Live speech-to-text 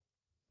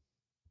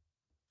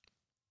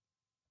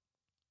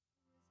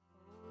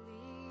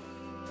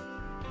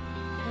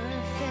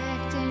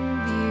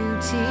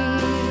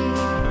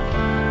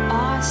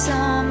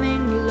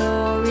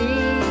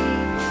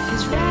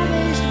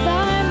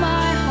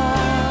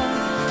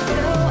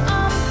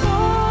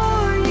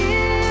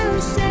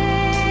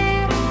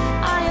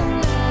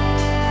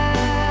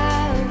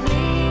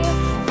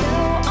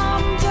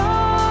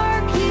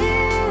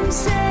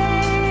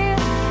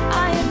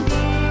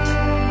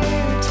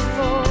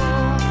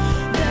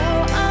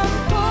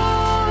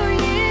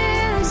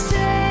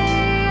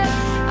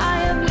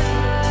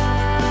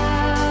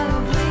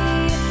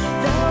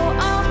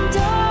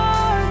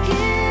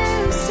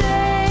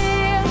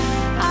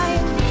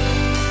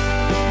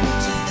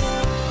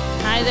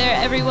there,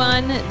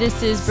 everyone.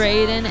 This is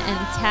Braden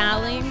and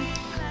Tally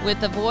with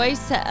the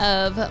voice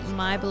of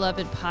My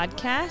Beloved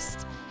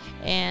Podcast.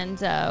 And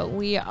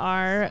we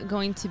are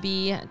going to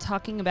be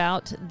talking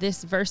about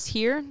this verse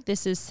here.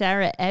 This is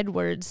Sarah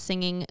Edwards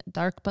singing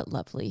Dark But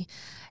Lovely.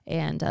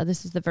 And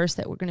this is the verse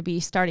that we're going to be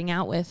starting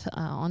out with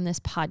on this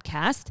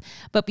podcast.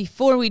 But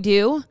before we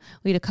do,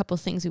 we had a couple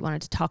things we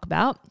wanted to talk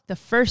about. The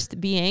first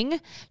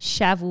being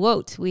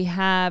Shavuot.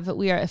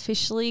 We are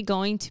officially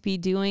going to be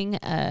doing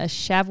a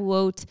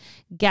Shavuot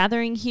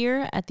gathering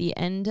here at the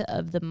end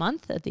of the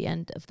month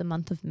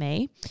of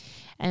May.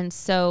 And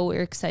so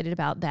we're excited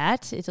about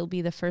that. It'll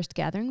be the first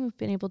gathering we've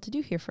been able to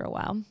do here for a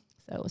while.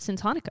 So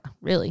since Hanukkah,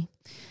 really.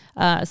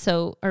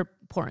 Or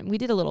Purim. We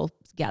did a little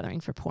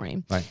gathering for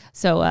Purim. Right.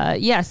 So,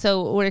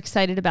 so we're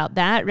excited about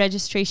that.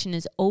 Registration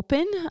is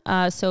open.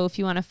 So if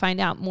you want to find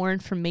out more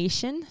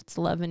information, it's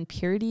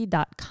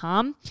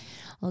loveandpurity.com.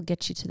 I'll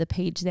get you to the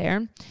page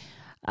there.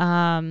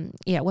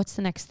 What's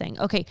the next thing?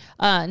 Okay.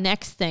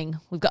 Next thing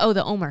we've got,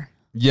 the Omer.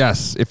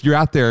 Yes. If you're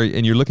out there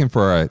and you're looking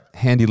for a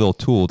handy little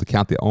tool to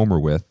count the Omer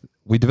with,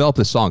 we developed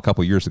this song a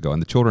couple years ago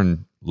and the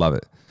children love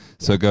it.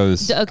 So it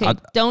goes... Okay,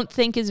 don't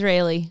think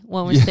Israeli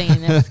when we're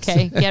singing this,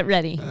 okay? Get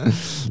ready.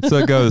 So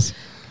it goes,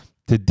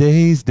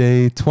 today's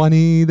day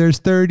 20, there's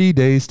 30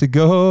 days to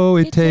go.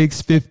 It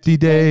takes 50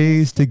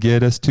 days to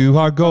get us to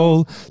our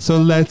goal. So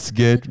let's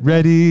get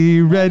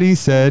ready,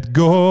 set,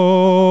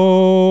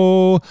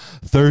 go.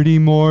 30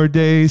 more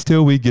days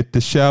till we get to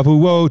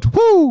Shavuot.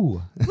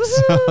 Woo!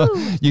 So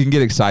you can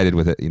get excited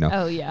with it, you know.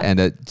 Oh, yeah.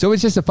 And so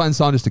it's just a fun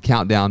song just to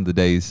count down the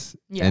days.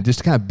 Yeah. And just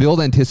to kind of build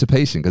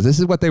anticipation, because this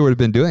is what they would have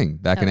been doing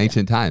back in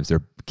ancient times.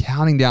 They're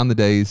counting down the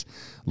days,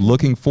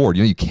 looking forward.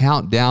 You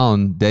count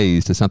down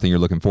days to something you're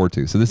looking forward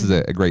to. So this is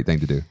a great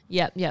thing to do.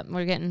 Yep.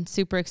 We're getting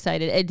super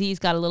excited. Eddie's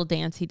got a little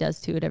dance he does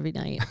to it every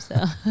night.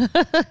 So,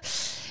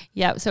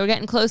 so we're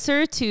getting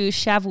closer to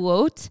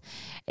Shavuot.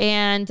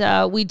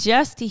 And we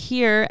just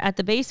here at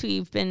the base,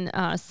 we've been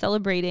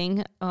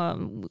celebrating,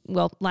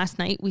 last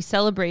night we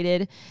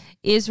celebrated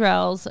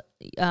Israel's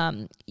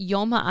Yom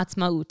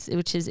HaAtzmaut,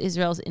 which is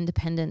Israel's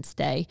Independence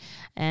Day.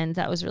 And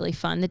that was really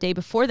fun. The day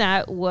before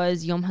that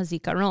was Yom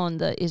HaZikaron,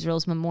 the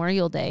Israel's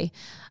Memorial Day.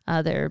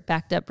 They're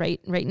backed up right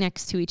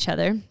next to each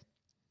other.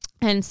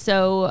 And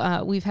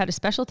so we've had a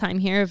special time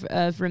here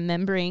of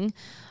remembering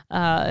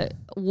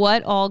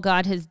what all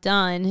God has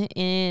done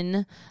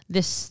in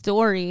this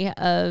story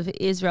of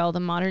Israel, the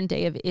modern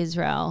day of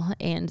Israel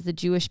and the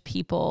Jewish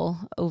people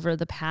over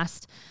the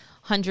past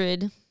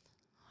little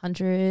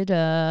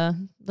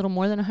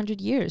more than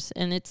 100 years.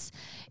 And it's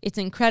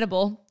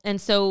incredible.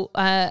 And so,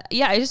 I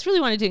just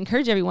really wanted to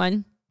encourage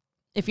everyone.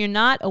 If you're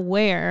not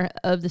aware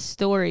of the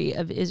story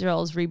of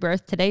Israel's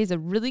rebirth, today is a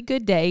really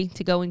good day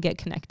to go and get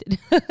connected.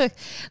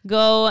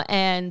 Go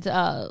and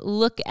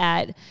look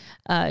at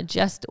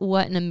just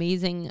what an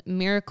amazing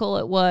miracle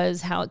it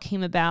was, how it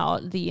came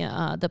about,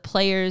 the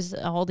players,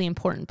 all the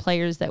important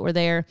players that were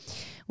there.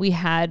 We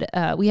had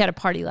a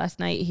party last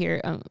night here,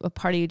 a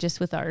party just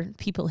with our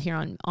people here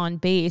on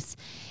base,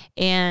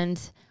 and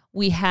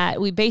we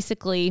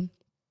basically.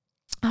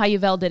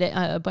 Hayuvel did it.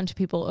 A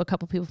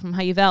couple people from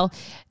Hayuvel,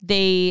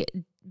 they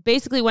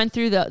basically went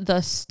through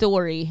the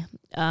story,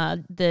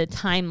 the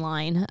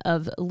timeline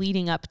of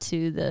leading up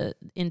to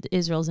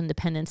Israel's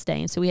Independence Day.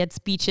 And so we had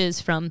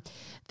speeches from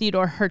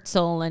Theodore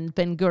Herzl and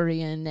Ben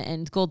Gurion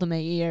and Golda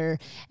Meir,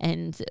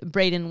 and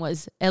Braden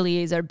was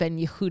Eliezer Ben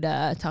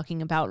Yehuda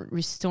talking about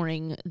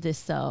restoring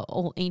this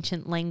old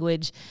ancient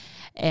language.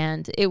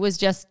 And it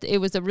was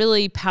a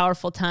really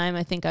powerful time.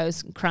 I think I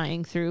was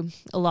crying through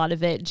a lot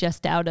of it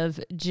just out of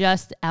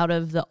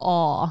the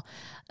awe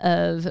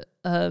of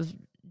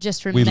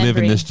just remembering. We live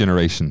in this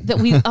generation.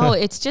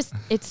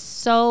 It's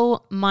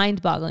so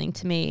mind-boggling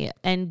to me,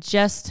 and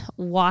just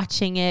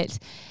watching it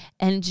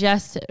and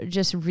just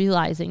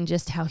realizing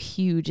just how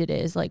huge it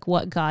is, like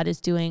what God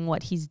is doing,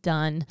 what he's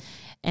done,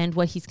 and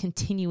what he's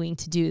continuing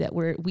to do, that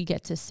we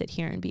get to sit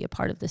here and be a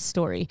part of this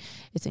story.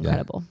 It's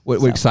incredible. Yeah.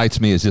 What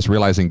excites me is just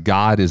realizing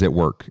God is at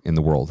work in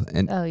the world,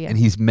 and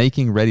he's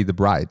making ready the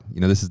bride.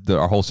 This is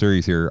our whole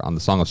series here on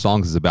the Song of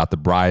Songs is about the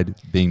bride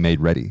being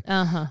made ready.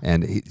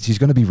 And she's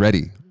going to be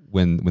ready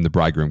when the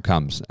bridegroom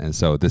comes. And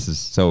so this is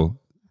so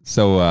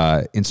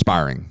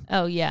inspiring.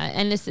 Oh yeah.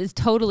 And this is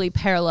totally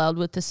paralleled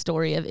with the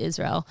story of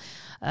Israel.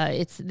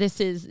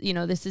 This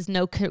is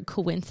no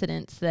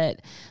coincidence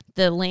that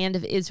the land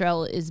of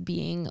Israel is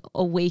being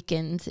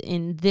awakened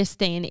in this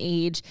day and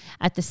age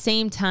at the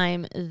same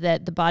time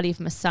that the body of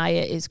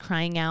Messiah is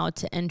crying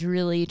out and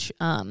really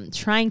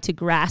trying to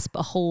grasp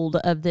a hold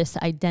of this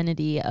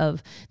identity,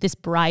 of this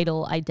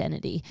bridal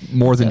identity.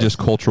 More than just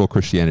cultural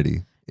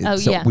Christianity.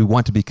 We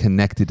want to be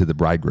connected to the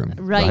bridegroom,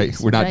 right?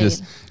 We're not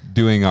just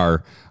doing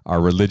our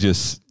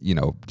religious,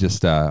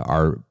 just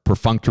our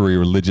perfunctory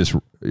religious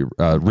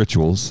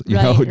rituals,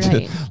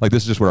 Right. like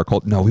this is just what our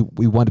culture. No,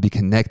 we want to be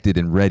connected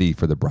and ready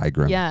for the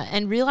bridegroom. Yeah,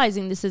 and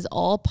realizing this is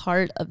all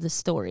part of the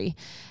story.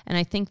 And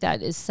I think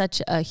that is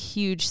such a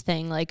huge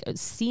thing, like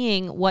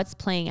seeing what's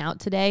playing out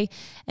today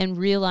and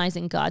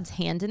realizing God's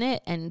hand in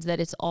it and that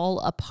it's all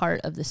a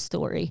part of the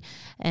story.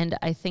 And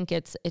I think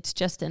it's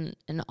just an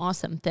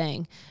awesome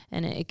thing,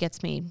 and it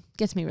gets me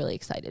really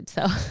excited.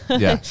 So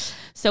Yeah.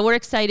 So we're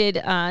excited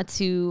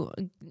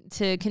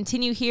to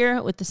continue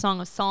here with the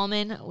Song of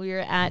Solomon. We're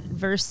at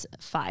verse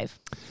 5.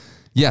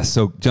 Yes,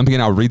 so jumping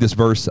in, I'll read this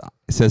verse.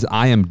 It says,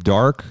 I am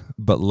dark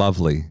but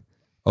lovely,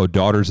 O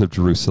daughters of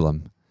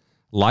Jerusalem,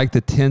 like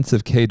the tents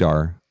of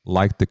Kedar,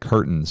 like the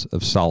curtains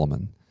of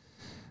Solomon.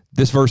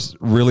 This verse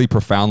really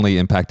profoundly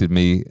impacted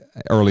me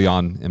early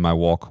on in my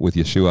walk with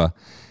Yeshua.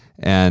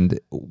 And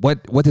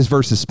what this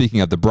verse is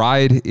speaking of, the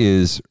bride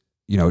is,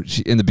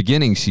 in the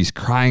beginning, she's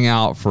crying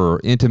out for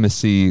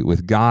intimacy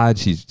with God.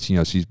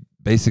 She's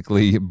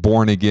basically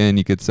born again.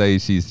 You could say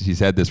she's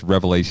had this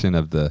revelation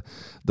of the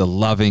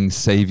loving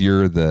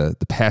Savior, the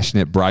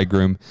passionate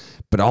bridegroom.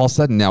 But all of a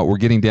sudden now we're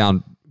getting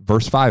down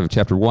verse 5 of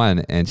chapter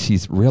 1, and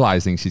she's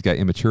realizing she's got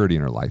immaturity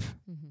in her life.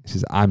 Mm-hmm. She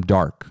says, I'm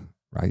dark,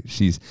 right?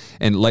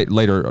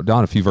 Later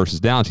on, a few verses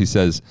down, she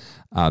says,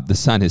 the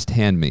sun has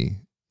tanned me.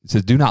 It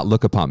says, do not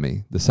look upon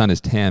me. The sun has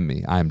tanned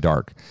me. I am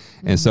dark.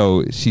 Mm-hmm. And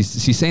so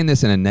she's saying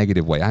this in a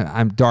negative way.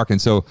 I'm dark.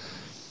 And so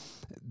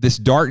this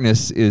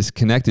darkness is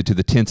connected to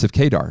the tents of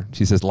Kedar.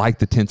 She says, like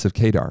the tents of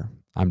Kedar,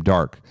 I'm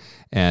dark.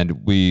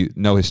 And we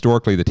know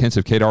historically the tents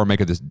of Kedar were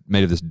made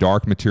of this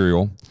dark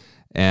material.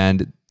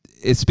 And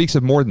it speaks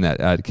of more than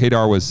that.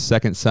 Kedar was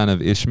second son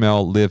of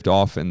Ishmael, lived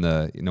off in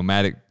the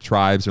nomadic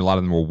tribes, and a lot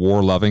of them were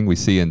war-loving. We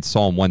see in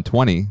Psalm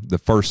 120, the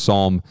first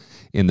psalm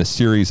in the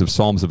series of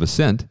Psalms of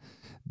Ascent.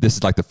 This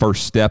is like the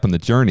first step in the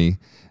journey,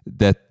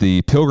 that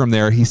the pilgrim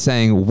there, he's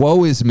saying,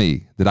 woe is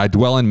me that I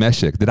dwell in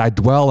Meshech, that I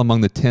dwell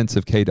among the tents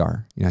of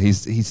Kedar.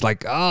 He's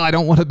like, I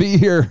don't want to be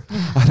here.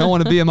 I don't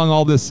want to be among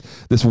all this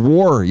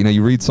war.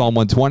 You read Psalm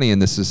 120,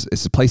 and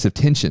it's a place of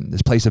tension,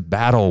 this place of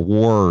battle,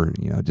 war,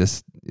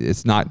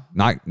 it's not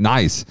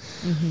nice.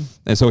 Mm-hmm.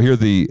 And so here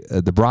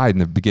the bride in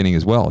the beginning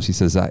as well, she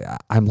says,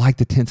 I'm like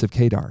the tents of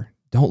Kedar.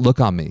 Don't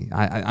look on me.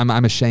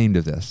 I'm ashamed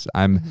of this.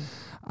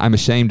 I'm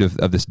ashamed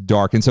of this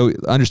dark. And so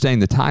understanding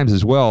the times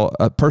as well,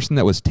 a person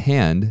that was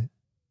tanned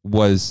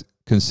was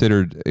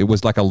considered, it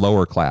was like a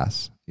lower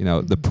class.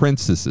 The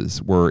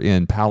princesses were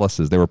in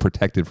palaces. They were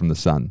protected from the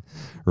sun,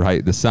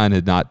 right? The sun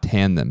had not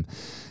tanned them.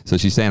 So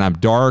she's saying, I'm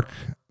dark,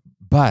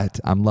 but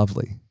I'm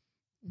lovely.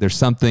 There's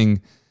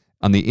something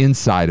on the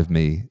inside of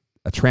me,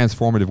 a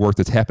transformative work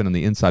that's happened on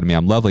the inside of me.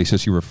 I'm lovely. So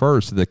she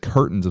refers to the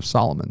curtains of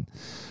Solomon,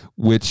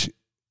 which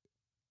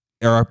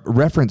are a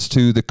reference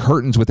to the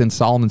curtains within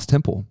Solomon's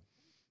temple.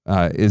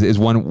 Is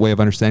one way of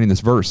understanding this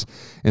verse.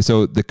 And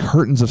so the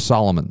curtains of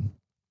Solomon,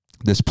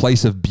 this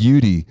place of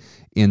beauty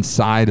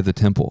inside of the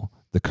temple,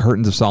 the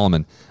curtains of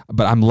Solomon,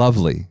 but I'm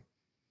lovely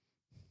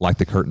like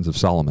the curtains of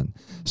Solomon.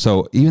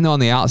 So even though on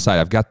the outside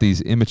I've got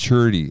these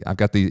immaturity, I've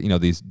got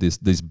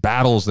these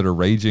battles that are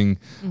raging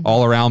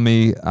all around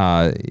me,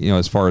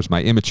 as far as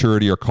my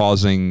immaturity are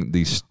causing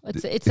these.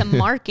 It's a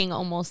marking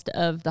almost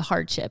of the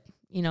hardship.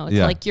 It's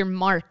like you're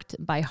marked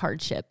by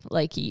hardship.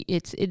 Like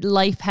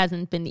life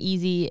hasn't been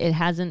easy. It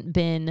hasn't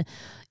been,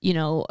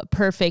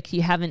 perfect.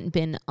 You haven't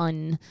been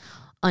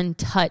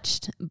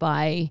untouched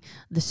by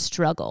the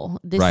struggle.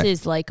 This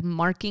is like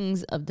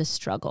markings of the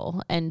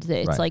struggle, and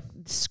it's like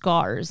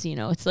scars.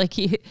 It's like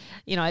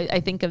I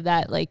think of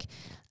that like.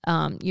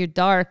 You're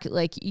dark,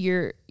 like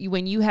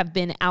when you have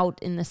been out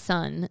in the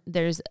sun,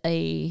 there's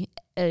a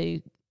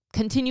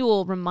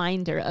continual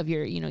reminder of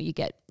your, you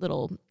get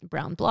little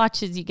brown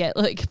blotches, you get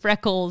like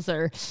freckles,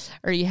 or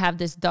you have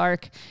this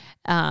dark,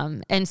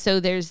 and so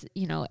there's,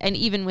 and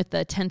even with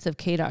the tents of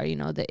Kedar,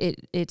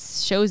 it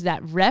shows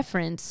that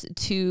reference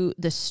to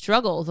the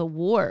struggle, the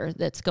war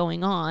that's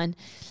going on.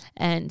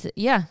 And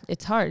yeah,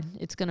 it's hard.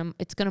 It's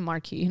gonna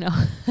mark you,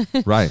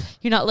 Right.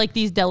 You're not like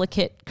these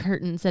delicate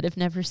curtains that have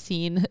never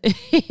seen,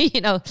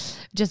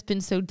 just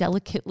been so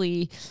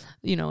delicately,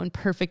 and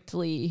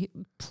perfectly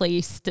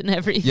placed and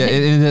everything. Yeah,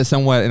 and it's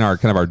somewhat in our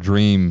kind of our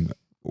dream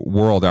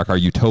world, like our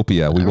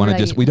utopia. We want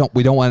to we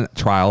don't want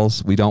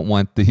trials. We don't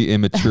want the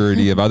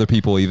immaturity of other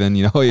people, even,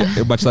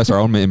 much less our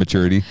own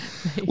immaturity.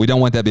 Right. We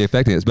don't want that to be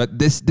affecting us. But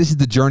this is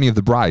the journey of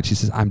the bride. She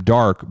says, I'm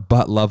dark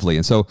but lovely.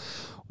 And so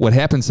what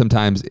happens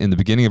sometimes in the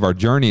beginning of our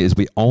journey is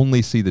we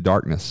only see the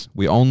darkness.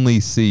 We only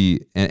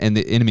see, and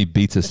the enemy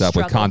beats us up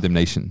with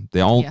condemnation.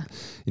 The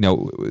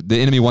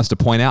enemy wants to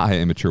point out how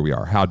immature we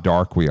are, how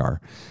dark we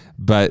are.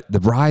 But the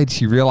bride,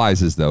 she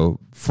realizes, though,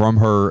 from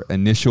her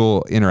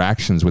initial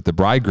interactions with the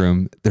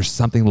bridegroom, there's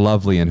something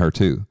lovely in her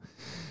too.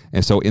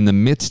 And so in the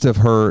midst of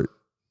her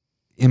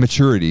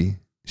immaturity,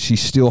 she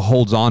still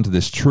holds on to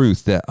this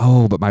truth that,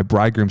 but my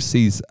bridegroom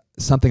sees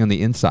something on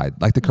the inside,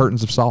 like the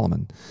curtains of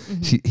Solomon.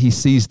 Mm-hmm. He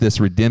sees this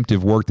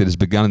redemptive work that has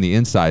begun on the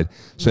inside.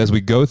 So as we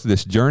go through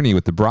this journey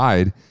with the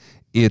bride,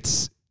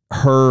 it's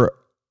her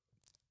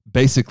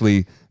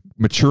basically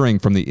maturing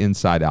from the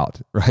inside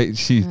out, right?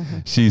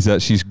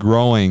 She's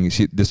growing.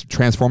 This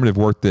transformative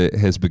work that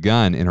has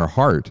begun in her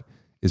heart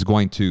is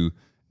going to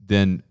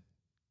then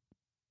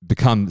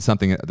become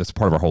something that's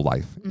part of her whole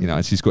life,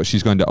 and she's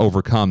going to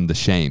overcome the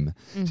shame.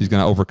 She's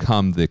going to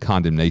overcome the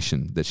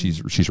condemnation that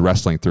she's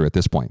wrestling through at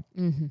this point.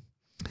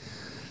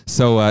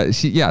 So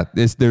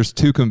there's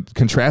two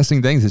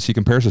contrasting things that she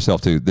compares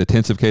herself to. The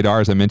tents of Kedar,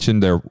 as I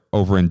mentioned, they're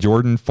over in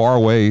Jordan, far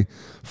away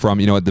from,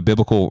 the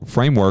biblical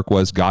framework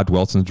was God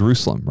dwells in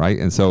Jerusalem, right?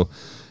 And so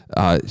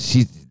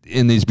she,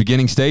 in these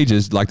beginning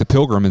stages, like the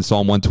pilgrim in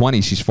Psalm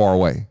 120, she's far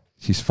away.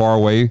 She's far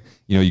away.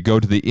 You go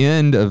to the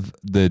end of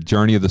the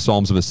journey of the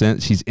Psalms of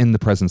Ascent, she's in the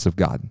presence of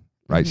God,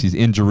 right? She's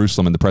in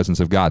Jerusalem in the presence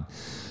of God.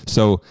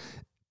 So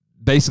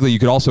basically, you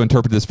could also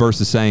interpret this verse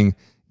as saying,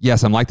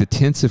 yes, I'm like the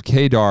tents of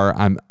Kedar.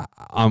 I'm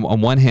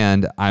on one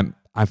hand, I'm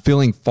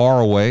feeling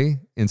far away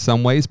in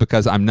some ways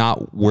because I'm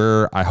not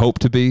where I hope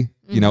to be,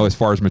 as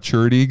far as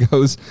maturity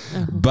goes.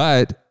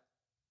 But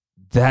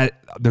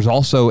that there's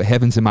also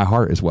heavens in my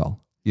heart as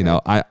well.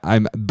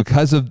 I'm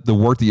because of the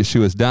work that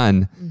Yeshua has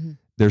done.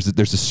 There's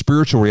a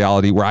spiritual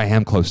reality where I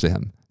am close to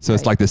him. So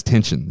it's like this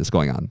tension that's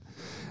going on.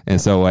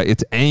 And so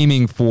it's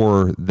aiming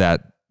for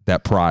that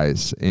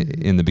prize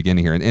in the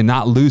beginning here and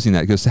not losing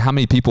that, because how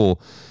many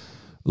people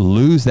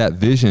lose that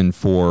vision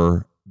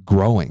for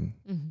growing,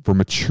 for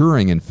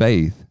maturing in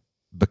faith,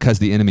 because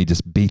the enemy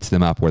just beats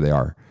them up where they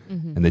are.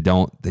 And they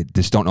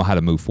just don't know how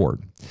to move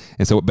forward.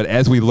 And so, but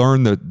as we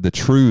learn the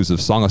truths of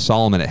Song of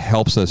Solomon, it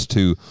helps us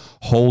to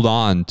hold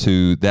on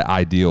to that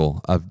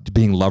ideal of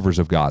being lovers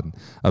of God,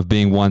 of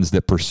being ones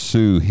that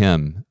pursue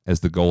him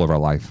as the goal of our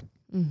life.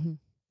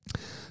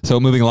 So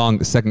moving along,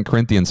 2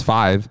 Corinthians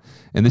 5,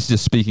 and this is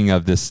just speaking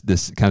of this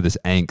kind of this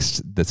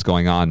angst that's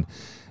going on.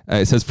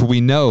 It says, for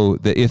we know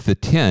that if the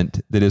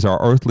tent that is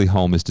our earthly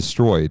home is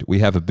destroyed, we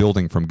have a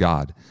building from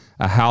God,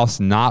 a house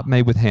not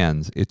made with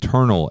hands,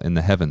 eternal in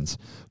the heavens.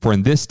 For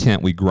in this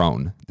tent we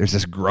groan. There's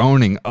this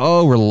groaning.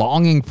 Oh, we're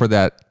longing for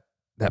that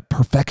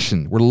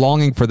perfection. We're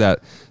longing for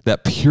that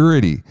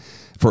purity.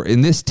 For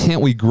in this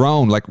tent we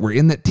groan, like we're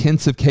in the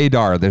tents of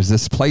Kedar. There's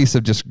this place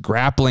of just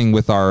grappling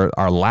with our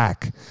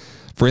lack.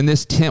 For in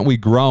this tent we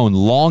groan,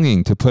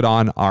 longing to put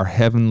on our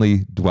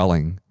heavenly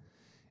dwelling.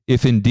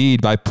 If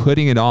indeed by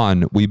putting it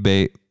on we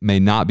may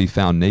not be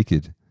found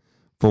naked.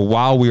 For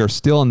while we are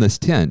still in this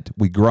tent,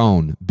 we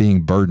groan,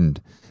 being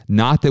burdened,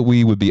 not that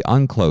we would be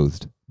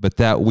unclothed, but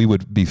that we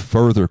would be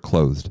further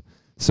clothed,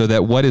 so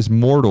that what is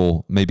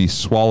mortal may be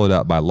swallowed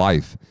up by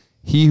life.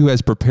 He who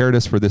has prepared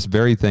us for this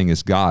very thing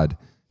is God,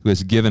 who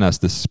has given us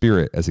the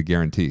Spirit as a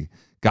guarantee.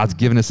 God's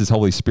given us his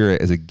Holy Spirit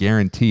as a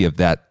guarantee of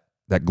that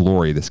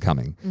glory that's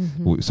coming.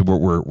 So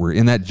we're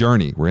in that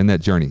journey. We're in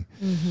that journey.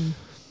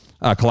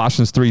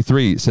 Colossians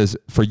 3:3 says,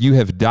 for you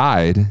have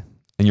died,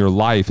 and your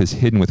life is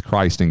hidden with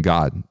Christ in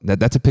God.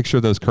 That's a picture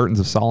of those curtains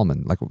of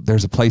Solomon. Like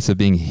there's a place of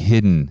being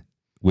hidden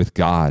with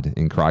God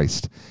in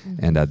Christ.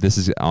 And this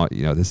is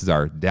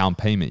our down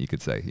payment, you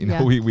could say.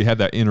 We have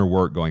that inner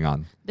work going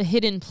on. The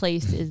hidden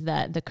place is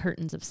that the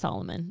curtains of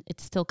Solomon.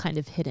 It's still kind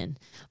of hidden,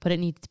 but it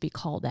needs to be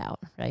called out,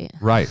 right?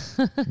 Right.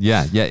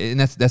 Yeah. And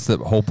that's the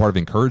whole part of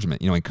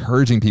encouragement.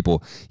 encouraging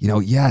people.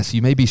 Yes,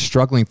 you may be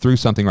struggling through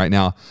something right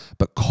now,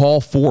 but call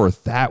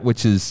forth that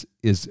which is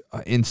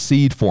in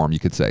seed form, you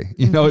could say.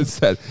 It's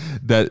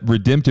that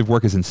redemptive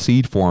work is in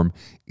seed form.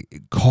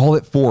 Call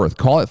it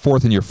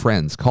forth in your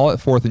friends, call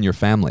it forth in your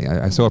family.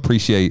 I so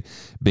appreciate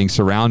being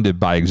surrounded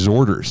by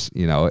exhorters.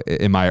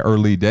 In my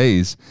early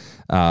days,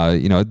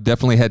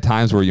 definitely had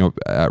times where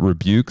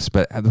rebukes,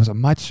 but there was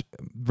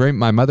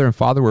my mother and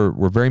father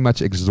were very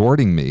much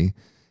exhorting me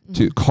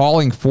to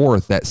calling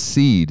forth that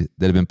seed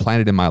that had been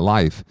planted in my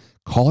life,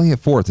 calling it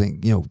forth,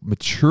 and,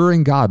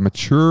 maturing God,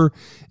 mature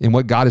in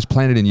what God has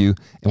planted in you.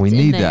 And we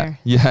need that.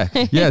 Yeah.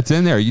 It's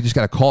in there. You just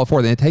got to call it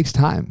forth. And it takes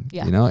time.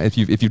 Yeah. If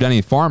you've done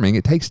any farming,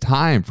 it takes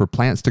time for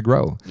plants to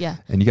grow. Yeah.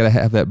 And you got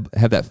to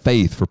have that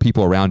faith for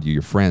people around you,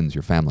 your friends,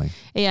 your family.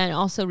 Yeah. And it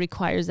also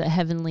requires a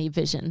heavenly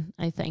vision,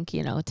 I think,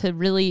 to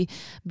really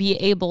be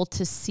able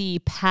to see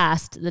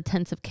past the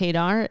tents of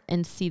Kedar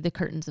and see the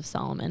curtains of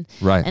Solomon.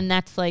 Right. And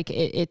that's like,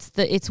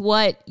 it's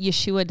what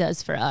Yeshua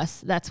does for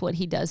us. That's what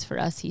he does for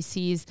us. He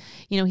sees,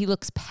 he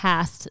looks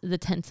past the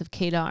tents of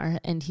Kedar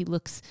and he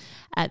looks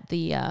at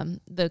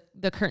the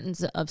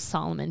curtains of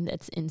Solomon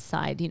that's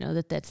inside,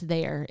 that's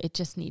there. It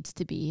just needs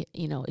to be,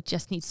 it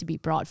just needs to be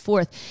brought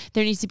forth.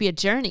 There needs to be a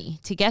journey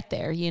to get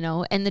there,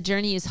 and the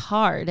journey is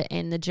hard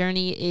and the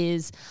journey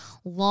is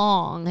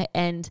long.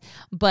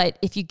 But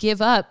if you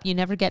give up, you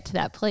never get to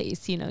that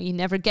place. You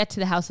never get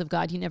to the house of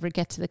God. You never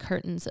get to the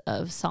curtains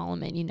of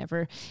Solomon.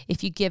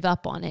 If you give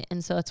up on it.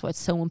 And so that's what's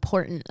so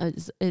important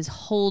is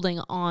holding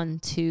on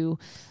to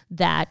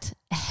that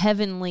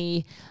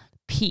heavenly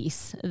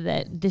peace,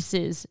 that this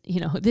is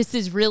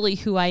really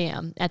who I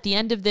am. At the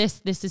end of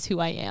this is who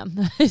I am.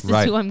 This is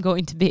who I'm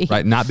going to be.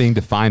 Right. Not being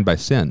defined by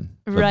sin,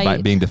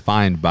 but being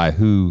defined by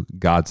who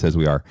God says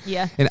we are.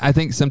 Yeah. And I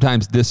think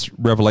sometimes this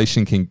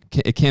revelation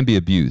can be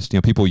abused.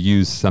 People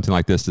use something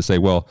like this to say,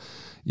 well,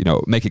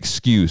 make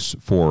excuse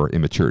for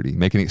immaturity,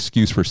 make an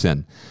excuse for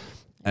sin.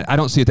 I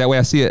don't see it that way.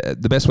 I see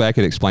it, the best way I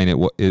could explain it,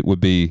 it would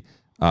be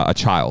a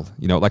child,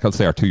 like let's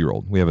say our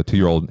 2-year-old. We have a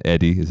 2-year-old,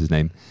 Eddie is his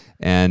name.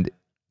 And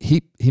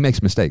he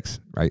makes mistakes,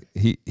 right?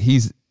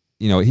 He's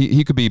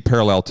he could be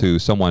parallel to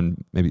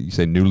someone, maybe you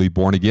say newly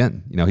born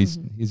again.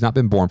 He's not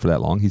been born for that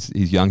long. He's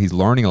young. He's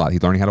learning a lot.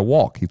 He's learning how to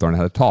walk. He's learning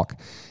how to talk.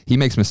 He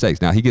makes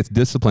mistakes. Now he gets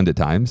disciplined at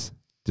times,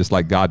 just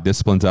like God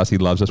disciplines us. He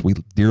loves us. We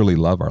dearly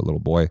love our little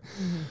boy.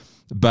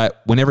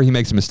 But whenever he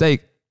makes a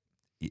mistake,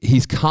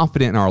 he's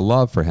confident in our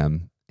love for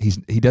him.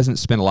 He doesn't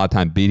spend a lot of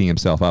time beating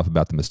himself up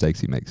about the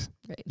mistakes he makes.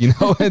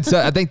 Right. And so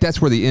I think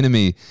that's where the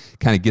enemy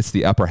kind of gets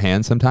the upper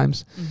hand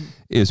sometimes,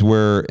 is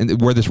where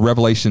this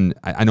revelation,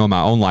 I know in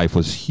my own life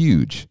was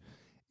huge,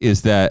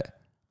 is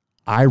that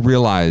I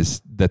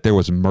realized that there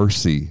was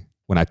mercy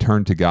when I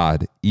turned to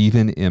God,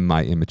 even in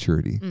my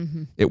immaturity.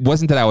 It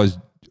wasn't that I was,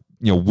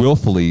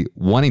 willfully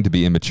wanting to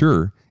be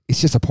immature.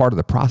 It's just a part of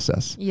the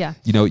process. Yeah.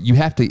 You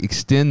have to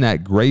extend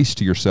that grace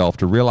to yourself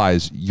to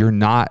realize you're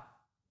not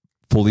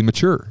fully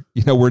mature.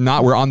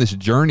 We're on this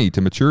journey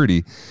to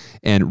maturity,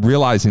 and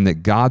realizing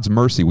that God's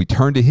mercy, we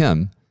turn to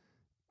him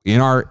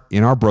in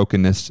our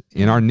brokenness,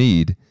 in our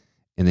need,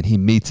 and then he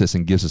meets us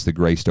and gives us the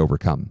grace to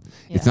overcome.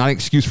 Yeah. It's not an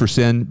excuse for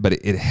sin, but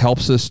it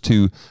helps us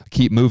to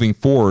keep moving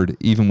forward,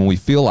 even when we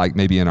feel like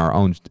maybe in our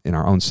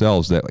own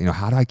selves that,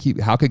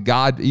 how could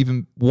God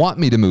even want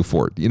me to move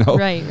forward?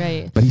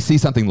 Right. But he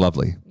sees something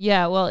lovely.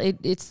 Yeah. Well,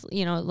 it's,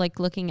 like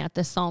looking at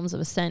the Psalms of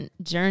Ascent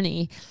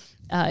journey,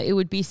 it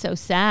would be so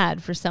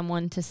sad for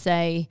someone to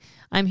say,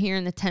 I'm here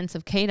in the tents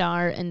of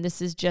Kedar and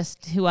this is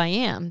just who I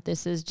am.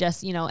 This is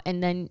just,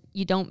 and then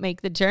you don't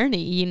make the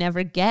journey. You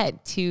never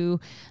get to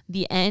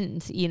the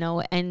end,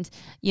 and,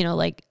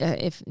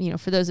 if,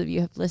 for those of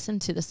you who have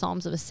listened to the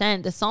Psalms of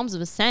Ascent,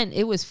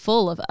 it was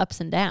full of ups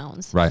and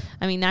downs. Right.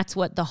 I mean, that's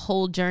what the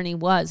whole journey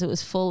was. It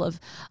was full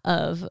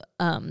of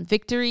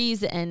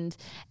victories and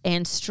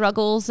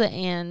struggles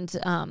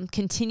and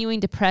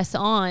continuing to press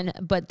on.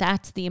 But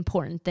that's the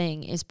important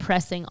thing, is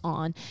pressing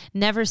on,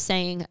 never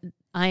saying,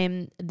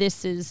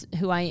 this is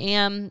who I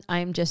am.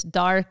 I'm just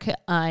dark.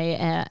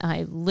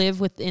 I live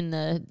within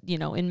the,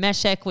 in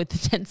Meshech with the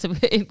tents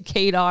of in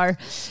Kedar.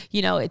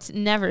 It's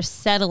never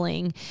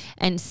settling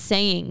and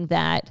saying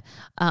that,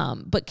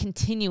 but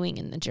continuing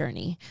in the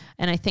journey.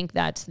 And I think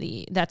that's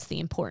the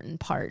important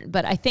part.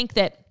 But I think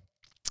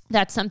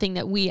that's something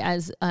that we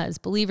as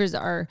believers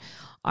are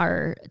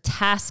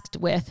tasked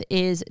with,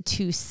 is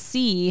to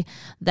see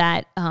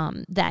that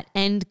that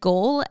end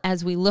goal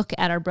as we look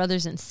at our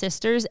brothers and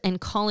sisters, and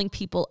calling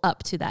people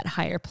up to that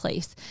higher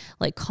place,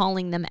 like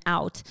calling them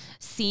out,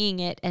 seeing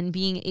it, and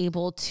being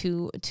able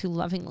to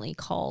lovingly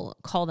call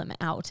them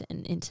out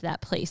and into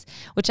that place,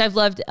 which I've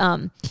loved.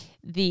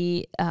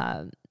 The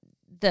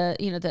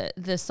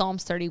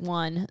Psalms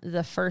 31,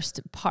 the first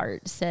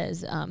part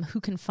says,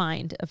 who can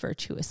find a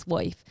virtuous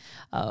wife,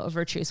 a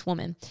virtuous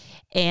woman?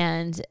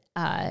 And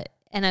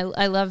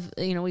I love,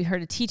 we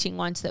heard a teaching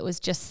once that was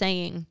just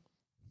saying,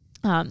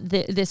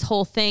 this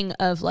whole thing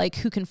of like,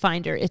 who can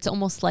find her? It's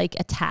almost like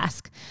a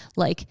task.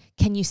 Like,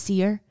 can you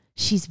see her?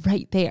 She's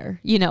right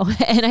there,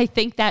 and I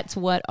think that's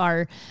what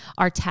our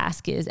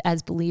task is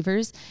as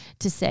believers,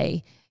 to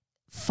say,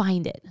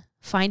 find it.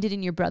 Find it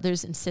in your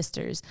brothers and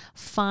sisters.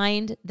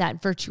 Find that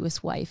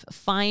virtuous wife.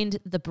 Find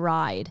the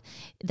bride,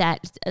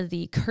 that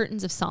the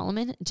curtains of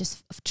Solomon.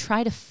 Just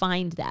try to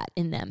find that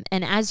in them.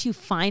 And as you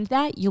find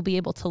that, you'll be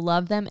able to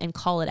love them and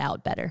call it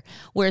out better.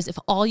 Whereas if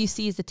all you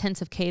see is the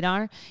tents of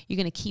Kedar, you're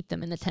going to keep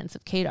them in the tents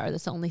of Kedar.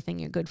 That's the only thing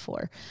you're good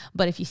for.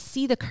 But if you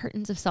see the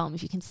curtains of Solomon,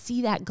 if you can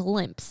see that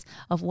glimpse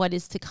of what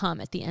is to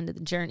come at the end of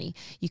the journey,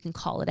 you can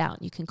call it out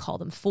and you can call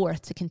them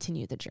forth to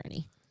continue the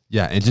journey.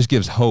 Yeah, it just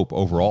gives hope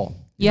overall.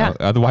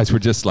 Otherwise, we're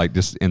just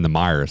in the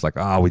mire. It's like,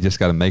 we just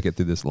got to make it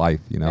through this life,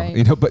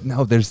 Right. But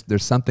no, there's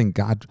something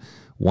God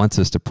wants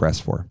us to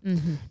press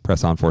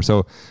on for.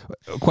 So,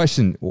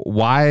 question: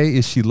 why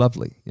is she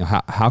lovely?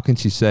 How can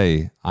she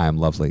say, "I am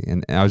lovely"?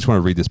 And I just want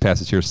to read this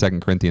passage here,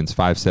 2 Corinthians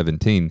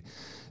 5:17.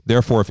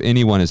 Therefore, if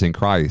anyone is in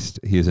Christ,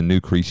 he is a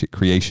new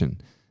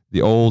creation.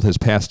 The old has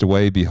passed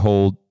away;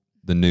 behold,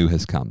 the new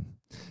has come.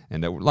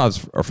 And a lot of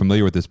us are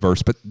familiar with this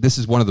verse, but this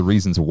is one of the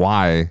reasons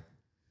why,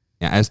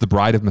 as the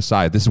bride of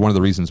Messiah, this is one of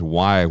the reasons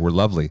why we're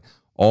lovely.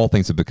 All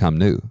things have become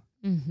new.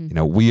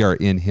 We are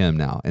in him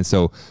now. And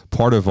so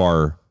part of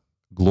our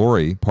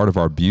glory, part of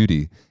our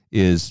beauty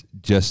is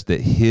just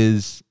that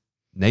his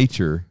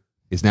nature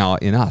is now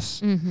in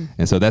us.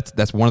 And so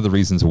that's one of the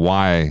reasons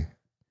why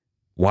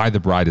the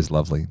bride is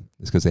lovely,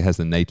 is because it has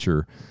the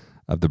nature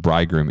of the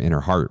bridegroom in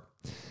her heart.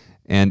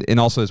 And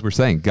also, as we're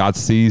saying, God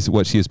sees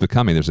what she is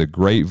becoming. There's a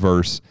great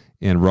verse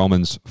in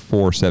Romans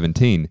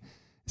 4:17.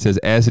 It says,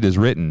 as it is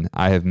written,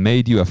 I have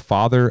made you a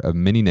father of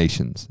many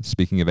nations,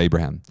 speaking of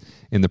Abraham,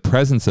 in the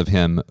presence of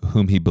him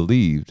whom he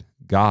believed,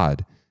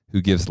 God,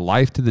 who gives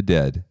life to the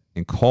dead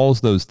and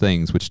calls those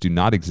things which do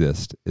not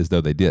exist as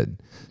though they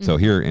did. So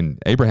here in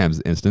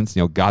Abraham's instance,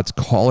 God's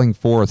calling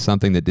forth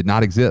something that did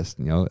not exist.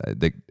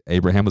 That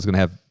Abraham was going to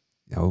have,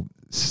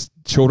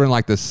 children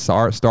like the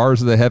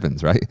stars of the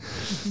heavens, right?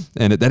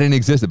 And that didn't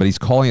exist, but he's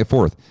calling it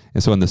forth.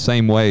 And so in the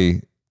same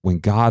way, when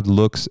God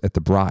looks at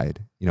the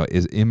bride,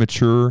 as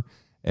immature,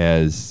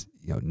 as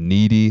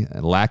needy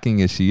and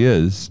lacking as she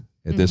is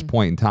at this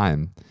point in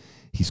time,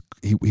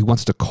 he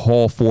wants to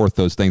call forth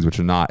those things which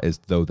are not as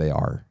though they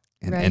are.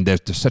 And there's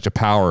such a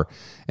power.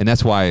 And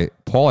that's why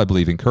Paul, I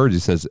believe,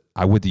 encourages, says,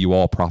 I would that you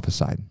all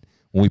prophesied.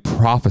 When we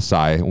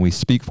prophesy, when we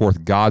speak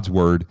forth God's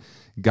word,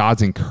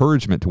 God's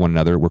encouragement to one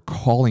another, we're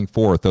calling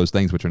forth those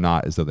things which are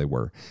not as though they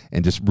were,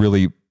 and just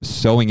really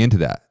sowing into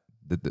that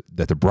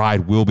the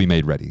bride will be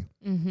made ready.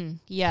 Mm-hmm.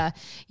 Yeah.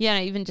 Yeah.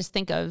 I even just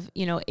think of,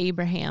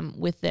 Abraham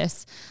with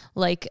this,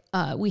 like,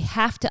 we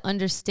have to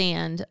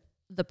understand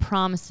the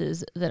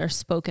promises that are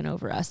spoken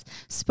over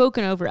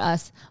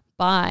us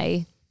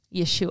by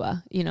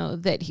Yeshua,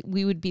 that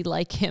we would be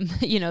like him,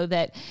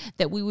 that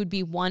we would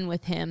be one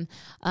with him.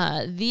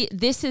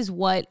 This is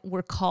what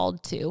we're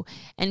called to.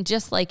 And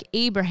just like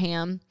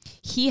Abraham,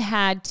 he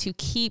had to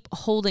keep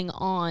holding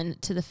on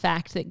to the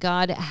fact that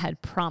God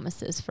had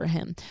promises for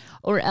him,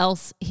 or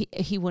else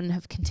he wouldn't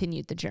have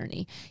continued the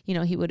journey.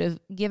 He would have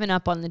given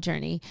up on the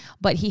journey,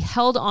 but he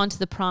held on to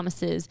the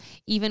promises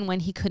even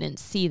when he couldn't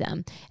see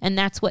them. And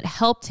that's what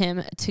helped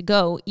him to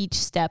go each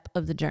step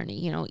of the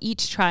journey.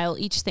 Each trial,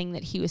 each thing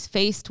that he was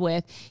faced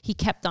with, he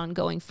kept on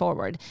going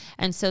forward.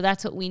 And so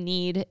that's what we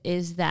need,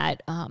 is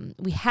that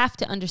we have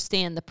to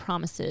understand the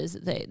promises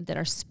that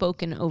are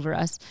spoken over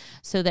us,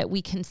 so that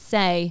we can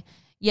say,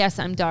 yes,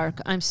 I'm dark.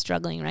 I'm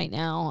struggling right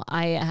now.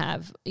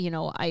 I've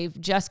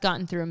just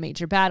gotten through a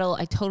major battle.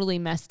 I totally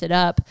messed it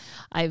up.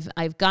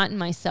 I've gotten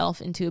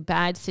myself into a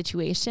bad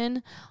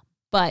situation,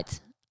 but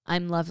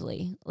I'm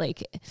lovely.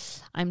 Like,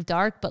 I'm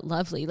dark, but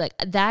lovely. Like,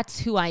 that's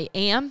who I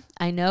am.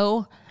 I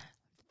know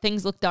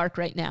things look dark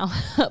right now,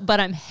 but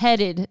I'm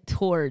headed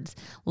towards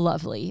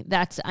lovely.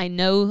 I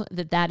know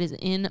that is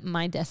in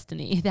my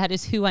destiny. That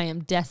is who I am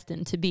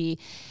destined to be.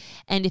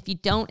 And if you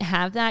don't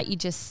have that, you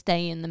just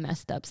stay in the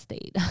messed up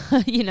state.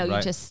 You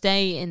just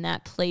stay in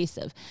that place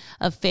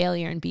of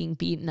failure and being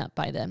beaten up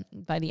by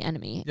the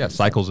enemy. Yeah,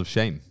 cycles of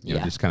shame.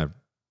 Just kind of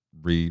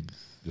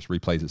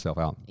replays itself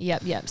out.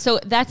 Yep.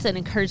 So that's an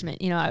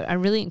encouragement. I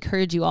really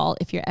encourage you all,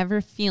 if you're ever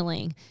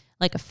feeling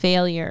like a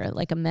failure,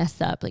 like a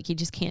mess up, like you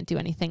just can't do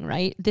anything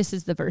right, this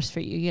is the verse for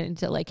you. You need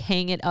to like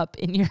hang it up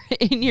in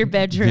your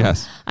bedroom.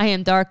 Yes. I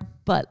am dark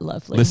but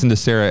lovely. Listen to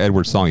Sarah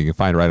Edwards' song. You can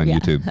find it right on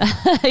YouTube.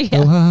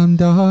 Yeah. Oh, I'm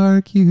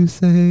dark, you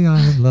say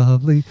I'm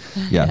lovely.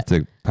 Yeah, it's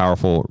a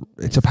powerful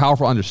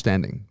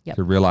understanding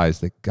to realize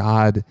that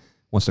God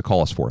wants to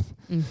call us forth.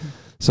 Mm-hmm.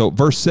 So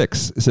verse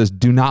 6, it says,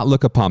 do not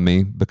look upon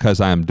me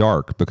because I am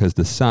dark, because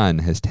the sun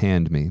has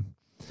tanned me.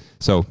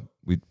 So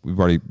we've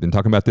already been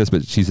talking about this,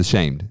 but she's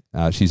ashamed.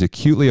 She's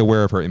acutely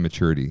aware of her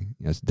immaturity.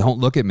 Don't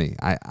look at me.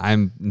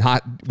 I'm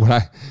not what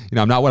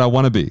I'm not what I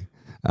want to be.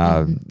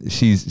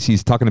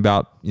 She's talking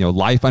about,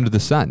 life under the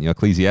sun.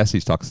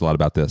 Ecclesiastes talks a lot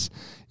about this,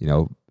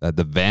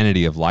 the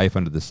vanity of life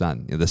under the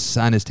sun. The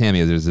sun is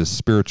tammy. There's this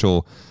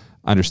spiritual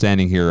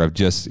understanding here of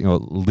just,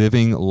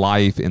 living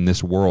life in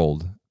this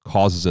world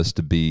causes us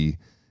to be,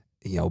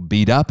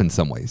 beat up in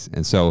some ways.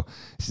 And so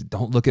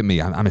don't look at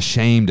me. I'm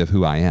ashamed of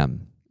who I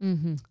am.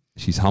 Mm-hmm.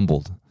 She's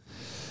humbled.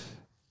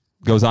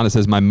 Goes on, it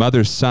says, my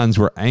mother's sons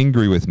were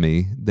angry with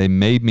me. They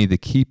made me the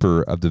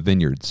keeper of the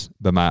vineyards,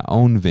 but my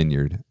own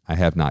vineyard I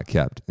have not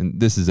kept. And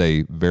this is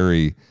a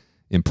very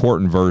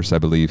important verse, I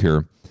believe,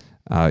 here.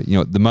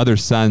 The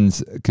mother's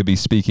sons could be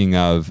speaking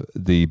of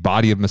the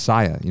body of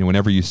Messiah.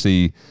 Whenever you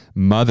see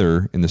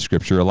mother in the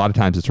scripture, a lot of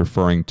times it's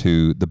referring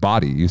to the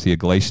body. You see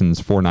Galatians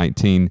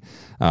 4:19.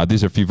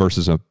 These are a few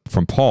verses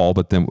from Paul,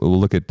 but then we'll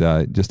look at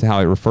just how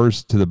it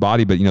refers to the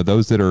body. But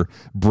those that are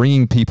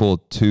bringing people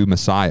to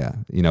Messiah.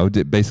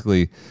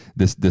 Basically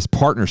this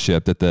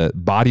partnership that the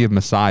body of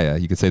Messiah,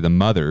 you could say the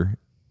mother,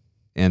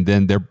 and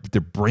then they're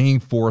bringing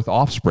forth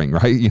offspring,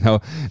 right?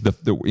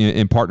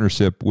 In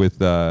partnership with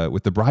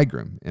the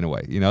bridegroom in a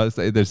way.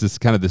 There's this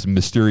kind of this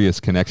mysterious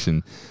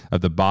connection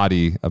of the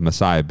body of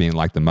Messiah being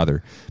like the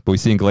mother. But we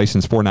see in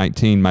Galatians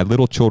 4:19, my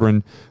little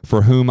children,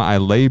 for whom I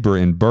labor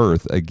in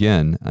birth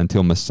again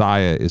until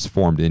Messiah is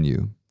formed in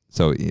you.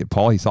 So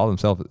Paul, he saw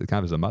himself kind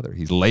of as a mother.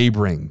 He's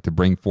laboring to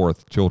bring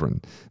forth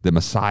children, that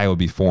Messiah will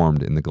be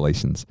formed in the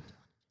Galatians.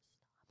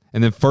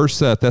 And then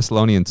 1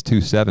 Thessalonians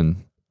 2:7.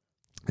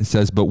 It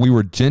says, but we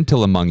were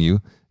gentle among you,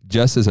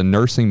 just as a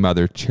nursing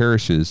mother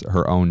cherishes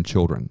her own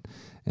children.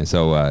 And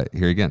so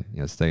here again,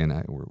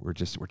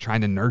 we're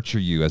trying to nurture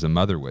you as a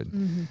mother would.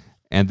 Mm-hmm.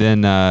 And then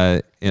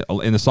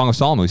in the Song of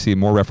Solomon, we see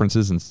more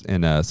references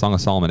in Song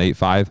of Solomon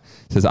 8:5. It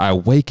says, I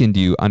awakened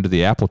you under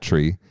the apple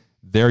tree.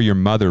 There your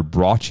mother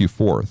brought you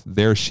forth.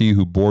 There she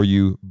who bore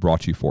you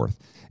brought you forth.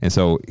 And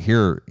so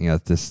here,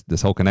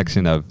 this whole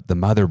connection of the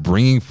mother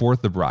bringing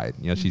forth the bride.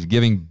 She's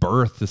giving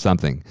birth to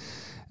something.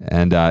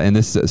 And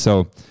this,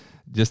 so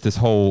just this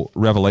whole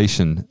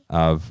revelation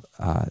of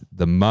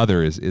the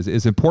mother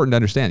is important to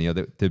understand.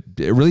 To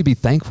really be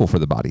thankful for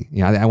the body.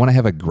 I want to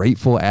have a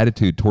grateful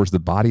attitude towards the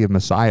body of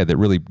Messiah that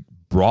really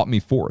brought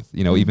me forth,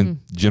 even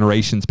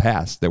generations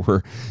past that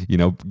were,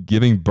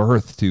 giving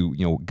birth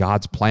to,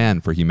 God's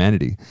plan for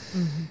humanity.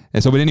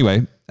 And so, but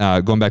anyway,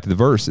 going back to the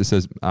verse, it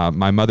says,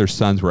 my mother's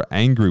sons were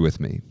angry with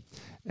me.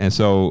 And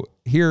so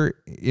here,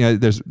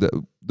 there's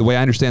the way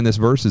I understand this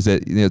verse is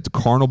that, it's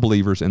carnal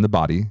believers in the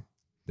body.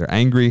 They're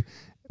angry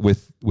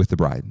with the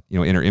bride,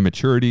 in her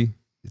immaturity.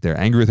 They're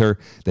angry with her.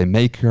 They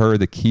make her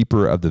the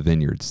keeper of the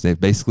vineyards. They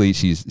basically,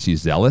 she's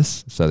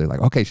zealous. So they're like,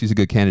 okay, she's a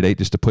good candidate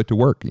just to put to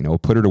work,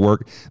 put her to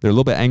work. They're a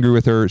little bit angry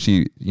with her.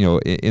 She,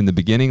 in the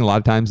beginning, a lot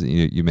of times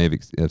you may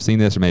have seen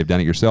this or may have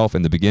done it yourself.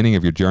 In the beginning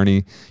of your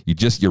journey,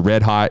 you're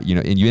red hot,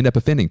 and you end up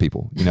offending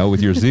people,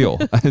 with your zeal.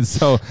 And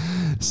so,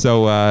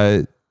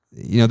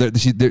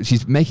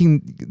 she's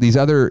making these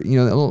other,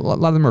 a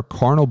lot of them are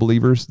carnal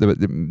believers.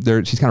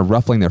 She's kind of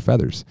ruffling their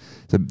feathers.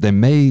 So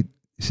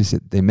she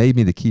said, they made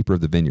me the keeper of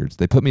the vineyards.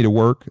 They put me to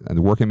work and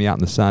they're working me out in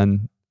the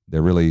sun.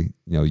 They're really,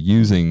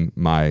 using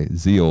my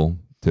zeal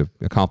to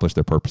accomplish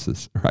their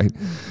purposes, right?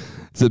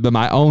 So, but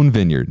my own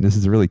vineyard, and this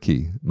is really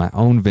key, my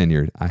own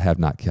vineyard I have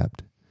not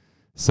kept.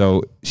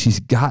 So she's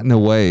gotten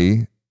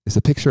away. It's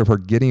a picture of her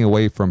getting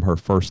away from her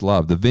first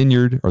love. The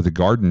vineyard or the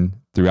garden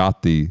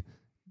throughout the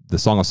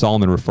Song of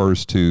Solomon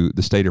refers to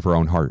the state of her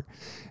own heart.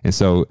 And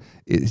so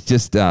it's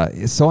just,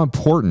 it's so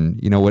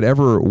important,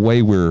 whatever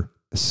way we're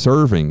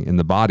serving in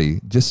the body,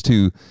 just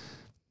to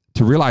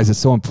realize it's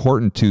so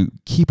important to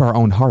keep our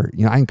own heart.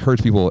 I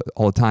encourage people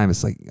all the time.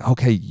 It's like,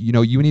 okay,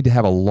 you need to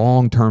have a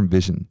long-term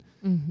vision.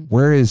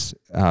 Whereas,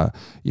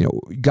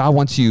 God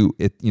wants you,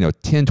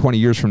 10, 20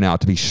 years from now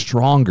to be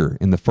stronger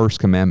in the first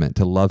commandment,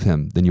 to love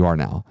him than you are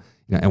now.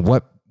 And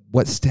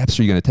what steps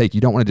are you going to take?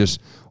 You don't want to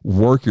just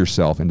work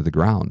yourself into the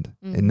ground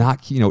and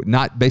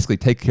not basically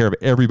take care of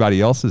everybody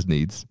else's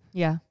needs.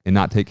 Yeah. And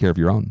not take care of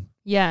your own.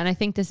 Yeah, and I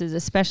think this is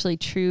especially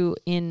true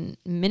in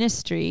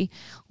ministry,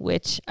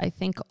 which I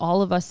think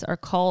all of us are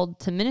called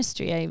to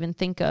ministry. I even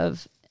think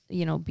of,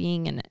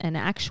 being an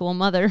actual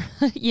mother,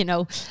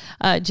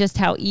 just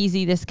how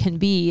easy this can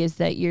be, is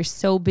that you're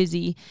so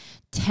busy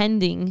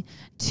tending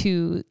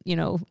to,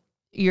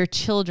 your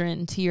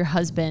children, to your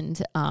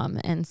husband,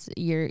 and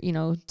your,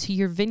 to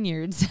your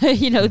vineyards,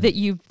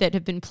 that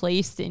have been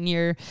placed in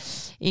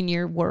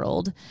your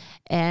world,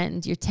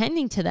 and you're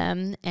tending to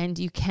them, and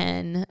you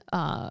can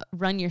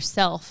run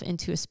yourself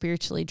into a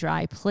spiritually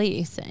dry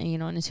place, and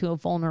into a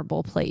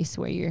vulnerable place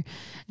where you're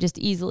just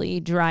easily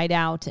dried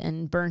out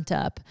and burnt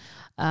up.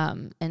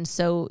 And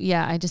so,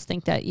 yeah, I just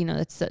think that,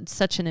 it's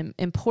such an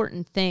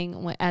important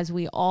thing as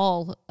we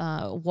all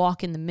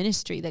walk in the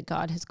ministry that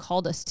God has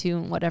called us to,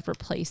 in whatever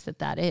place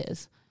that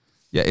is.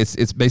 Yeah,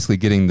 it's basically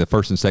getting the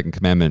first and second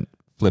commandment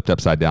flipped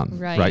upside down,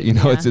 right? Yeah.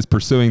 It's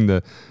pursuing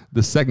the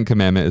second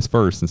commandment is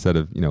first instead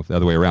of, the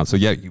other way around. So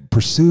yeah, you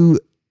pursue,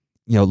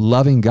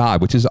 loving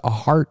God, which is a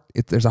heart.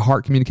 There's a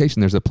heart communication.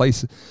 There's a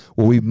place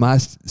where we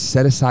must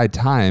set aside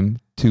time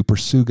to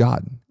pursue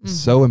God.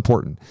 So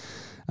important.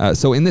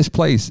 So in this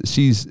place,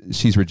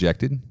 she's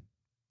rejected.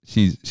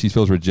 She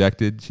feels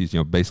rejected. She's,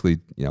 basically,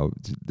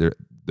 they're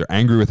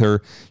angry with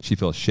her. She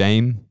feels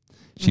shame.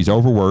 She's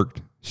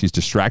overworked. She's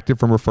distracted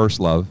from her first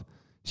love.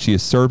 She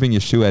is serving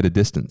Yeshua at a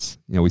distance.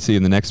 We see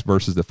in the next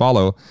verses that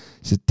follow,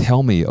 she said,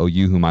 tell me, O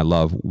you whom I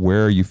love,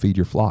 where you feed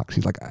your flock.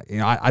 She's like,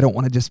 I don't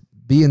want to just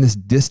be in this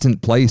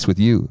distant place with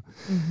you.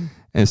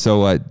 And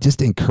so just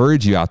to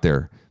encourage you out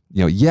there,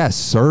 yes,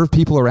 serve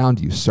people around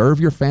you, serve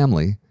your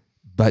family,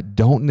 but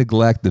don't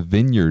neglect the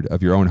vineyard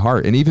of your own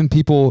heart. And even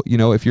people,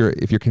 if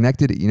you're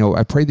connected,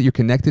 I pray that you're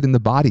connected in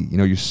the body.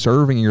 You're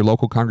serving in your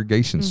local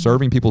congregation,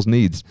 serving people's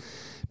needs.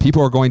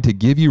 People are going to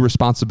give you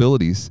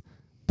responsibilities,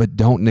 but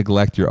don't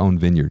neglect your own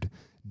vineyard.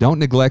 Don't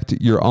neglect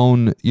your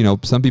own,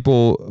 some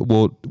people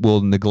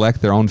will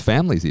neglect their own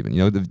families even.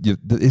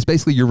 It's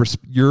basically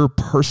your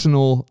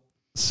personal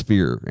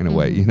sphere in a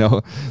way.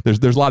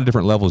 There's a lot of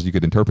different levels you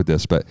could interpret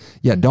this, but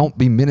yeah, don't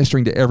be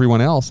ministering to everyone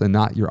else and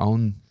not your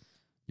own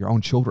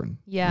children.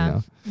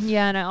 Yeah.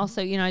 Yeah. And I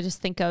also, I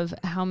just think of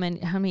how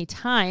many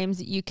times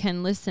you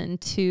can listen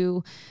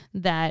to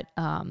that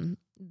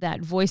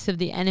voice of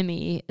the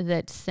enemy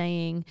that's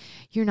saying,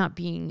 you're not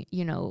being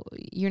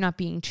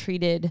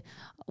treated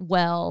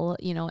well,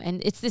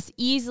 and it's this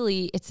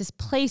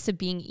place of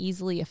being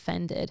easily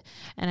offended.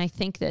 And I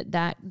think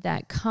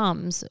that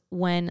comes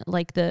when,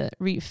 like, the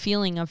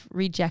feeling of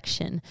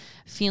rejection,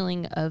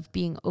 feeling of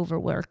being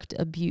overworked,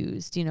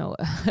 abused,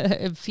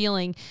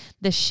 feeling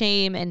the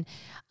shame, and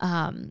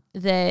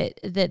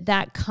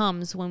that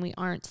comes when we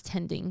aren't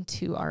tending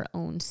to our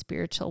own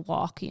spiritual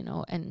walk,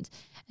 and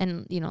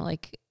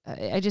like,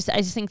 I just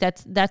think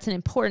that's an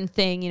important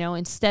thing,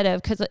 instead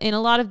of, because in a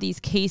lot of these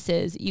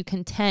cases, you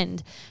can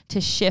tend to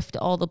shift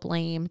all the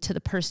blame to the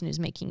person who's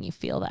making you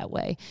feel that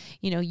way.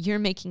 You're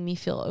making me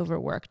feel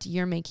overworked.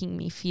 You're making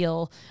me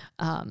feel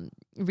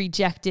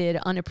rejected,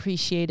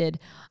 unappreciated.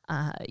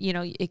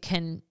 It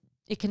can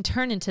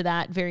turn into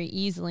that very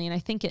easily. And I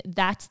think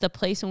that's the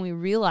place when we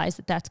realize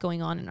that that's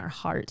going on in our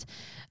heart,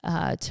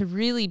 to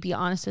really be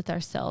honest with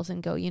ourselves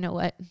and go, you know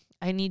what?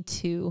 I need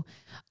to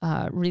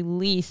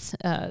release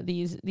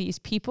these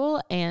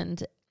people,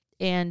 and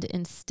and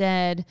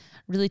instead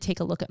really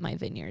take a look at my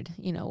vineyard.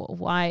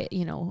 Why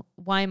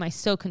am I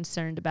so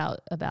concerned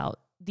about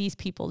these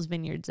people's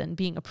vineyards and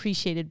being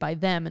appreciated by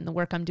them and the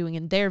work I'm doing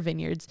in their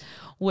vineyards,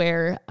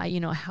 where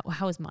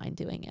how is mine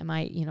doing? Am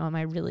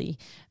I really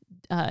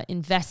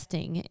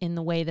investing in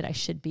the way that I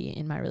should be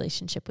in my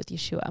relationship with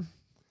Yeshua?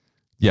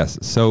 Yes,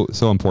 so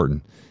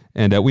important.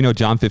 And we know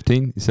John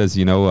 15, he says,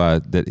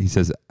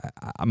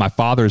 my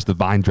Father is the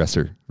vine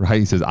dresser, right?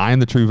 He says, I am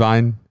the true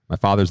vine. My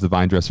Father is the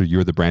vine dresser.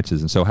 You are the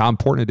branches. And so how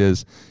important it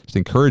is just to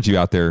encourage you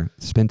out there,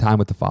 spend time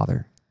with the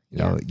Father.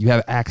 You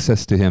have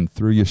access to him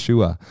through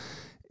Yeshua.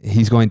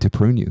 He's going to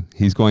prune you.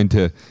 He's going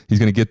to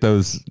get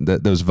those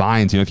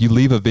vines. If you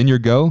leave a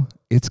vineyard go,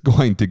 it's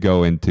going to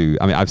go into,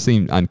 I've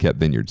seen unkept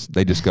vineyards.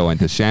 They just go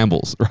into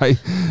shambles,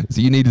 right? So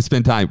you need to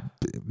spend time,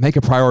 make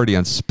a priority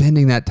on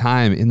spending that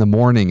time in the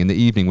morning, in the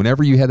evening,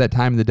 whenever you have that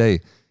time in the day,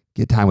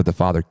 get time with the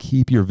Father.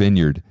 Keep your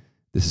vineyard.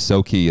 This is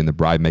so key in the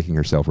bride making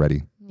herself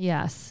ready.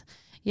 Yes.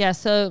 Yeah,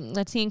 so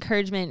that's the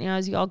encouragement,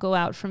 as you all go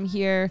out from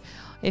here.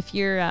 If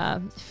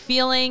you're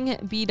feeling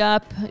beat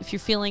up, if you're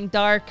feeling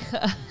dark,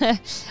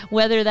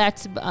 whether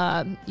that's,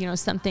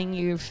 something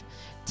you've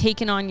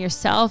taken on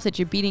yourself, that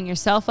you're beating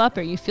yourself up,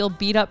 or you feel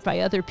beat up by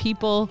other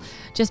people,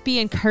 just be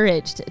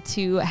encouraged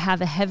to have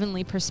a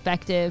heavenly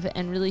perspective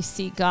and really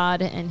see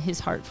God and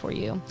his heart for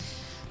you.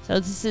 So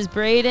this is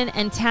Braden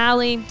and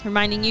Tally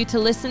reminding you to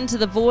listen to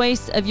the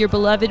voice of your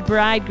beloved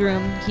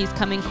bridegroom. He's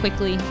coming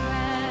quickly.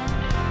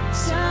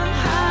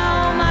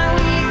 Somehow my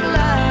weak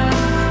love,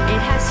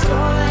 it has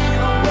stolen